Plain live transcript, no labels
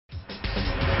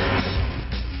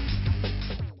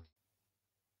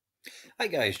Hi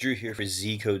guys, Drew here for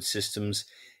Z Code Systems,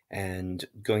 and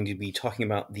going to be talking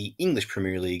about the English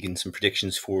Premier League and some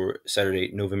predictions for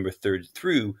Saturday, November 3rd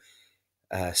through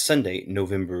Sunday,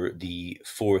 November the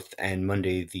 4th, and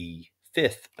Monday the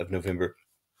 5th of November.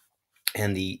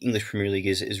 And the English Premier League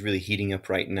is really heating up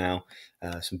right now.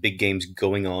 Some big games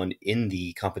going on in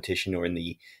the competition or in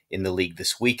the league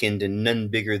this weekend, and none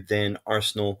bigger than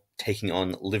Arsenal taking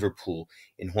on Liverpool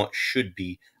in what should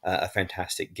be a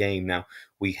fantastic game. Now,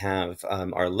 we have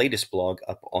our latest blog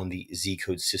up on the Z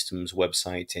Code Systems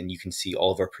website, and you can see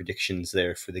all of our predictions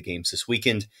there for the games this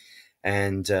weekend.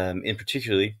 And in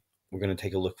particularly, we're going to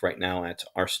take a look right now at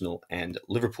Arsenal and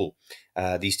Liverpool.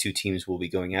 These two teams will be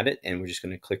going at it, and we're just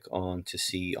going to click on to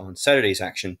see on Saturday's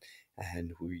action,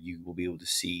 and where you will be able to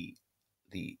see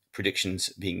the predictions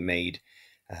being made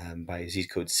by Z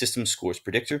Code Systems Scores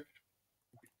Predictor.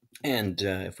 And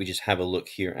if we just have a look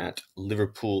here at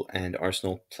Liverpool and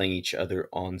Arsenal playing each other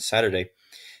on Saturday,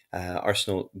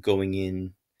 Arsenal going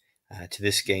in to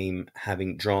this game,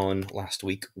 having drawn last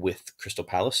week with Crystal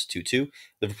Palace 2-2.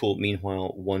 Liverpool,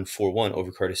 meanwhile, won 4-1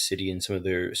 over Cardiff City, and some of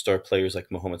their star players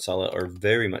like Mohamed Salah are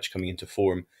very much coming into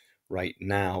form right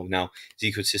now. Now,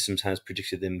 Zcode Systems has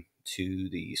predicted them to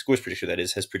the scores predictor, that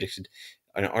is, has predicted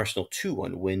an Arsenal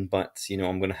 2-1 win, but,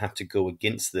 I'm going to have to go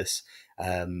against this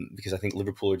because I think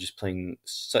Liverpool are just playing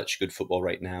such good football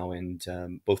right now, and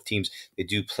both teams, they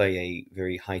do play a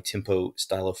very high-tempo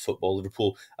style of football.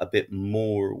 Liverpool a bit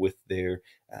more with their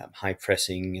high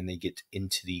pressing, and they get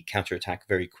into the counter-attack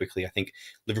very quickly. I think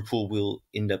Liverpool will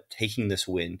end up taking this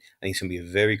win. I think it's going to be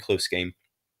a very close game,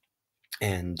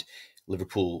 and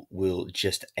Liverpool will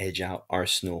just edge out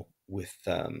Arsenal with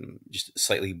just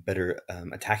slightly better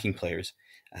attacking players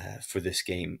for this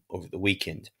game over the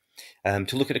weekend.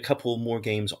 To look at a couple more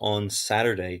games on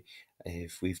Saturday,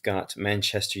 if we've got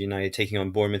Manchester United taking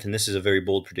on Bournemouth, and this is a very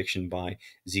bold prediction by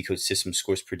Zcode Systems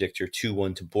Scores Predictor,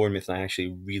 2-1 to Bournemouth. And I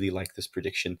actually really like this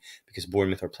prediction because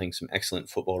Bournemouth are playing some excellent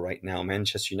football right now.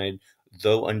 Manchester United,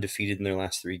 though undefeated in their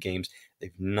last 3 games,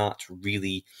 they've not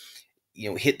really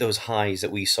hit those highs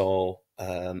that we saw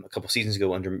a couple seasons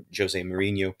ago under Jose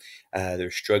Mourinho.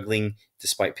 They're struggling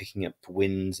despite picking up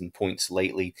wins and points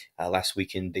lately. Last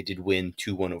weekend, they did win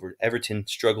 2-1 over Everton,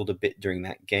 struggled a bit during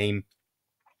that game.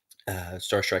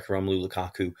 Star striker Romelu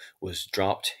Lukaku was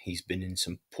dropped. He's been in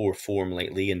some poor form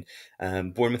lately,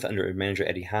 and Bournemouth under manager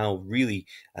Eddie Howe really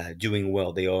doing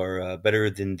well. They are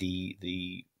better than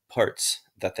the parts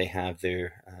that they have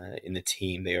there in the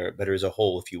team. They are better as a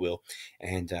whole, if you will.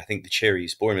 And I think the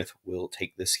Cherries, Bournemouth, will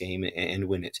take this game and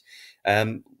win it.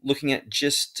 Looking at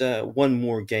just one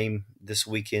more game this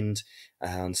weekend,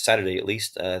 on Saturday at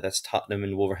least, that's Tottenham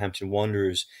and Wolverhampton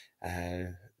Wanderers.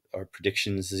 Our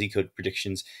predictions, the Z-Code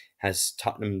predictions, has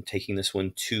Tottenham taking this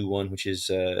one 2-1, which is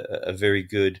a very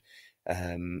good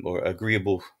or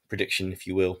agreeable prediction, if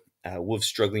you will. Wolves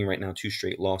struggling right now, 2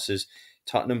 straight losses.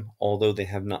 Tottenham, although they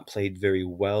have not played very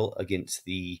well against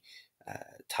the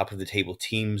top of the table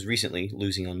teams recently,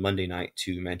 losing on Monday night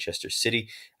to Manchester City,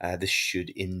 this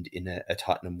should end in a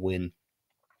Tottenham win.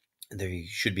 They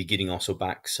should be getting also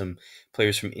back some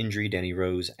players from injury. Danny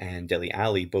Rose and Dele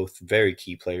Alli, both very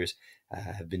key players,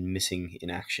 have been missing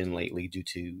in action lately due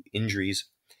to injuries.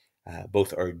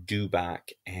 Both are due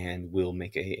back and will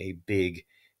make a big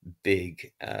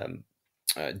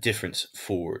difference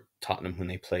for Tottenham when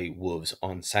they play Wolves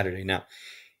on Saturday. Now,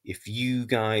 if you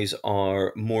guys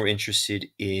are more interested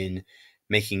in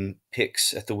making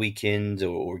picks at the weekend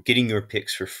or getting your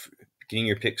picks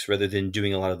rather than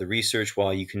doing a lot of the research,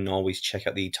 while you can always check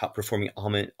out the top performing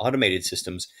automated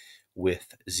systems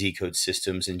with Zcode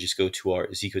Systems, and just go to our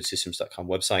zcodesystems.com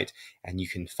website, and you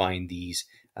can find these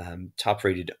top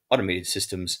rated automated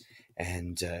systems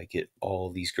and get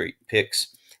all these great picks.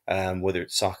 Whether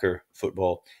it's soccer,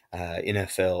 football,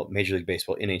 NFL, Major League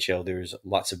Baseball, NHL, there's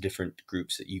lots of different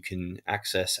groups that you can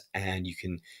access, and you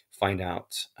can find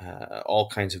out all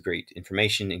kinds of great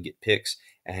information and get picks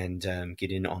and get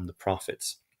in on the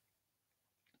profits.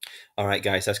 All right,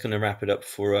 guys, that's going to wrap it up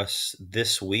for us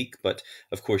this week. But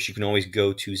of course, you can always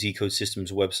go to Zcode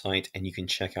Systems website, and you can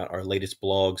check out our latest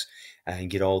blogs and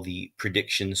get all the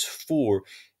predictions for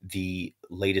the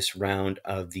latest round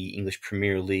of the English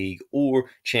Premier League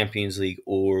or Champions League,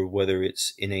 or whether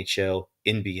it's NHL,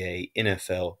 NBA,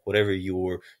 NFL, whatever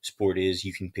your sport is,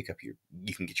 you can get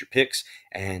your picks,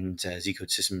 and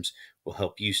Zcode Systems will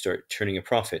help you start turning a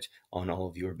profit on all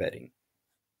of your betting.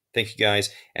 Thank you,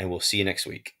 guys, and we'll see you next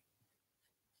week.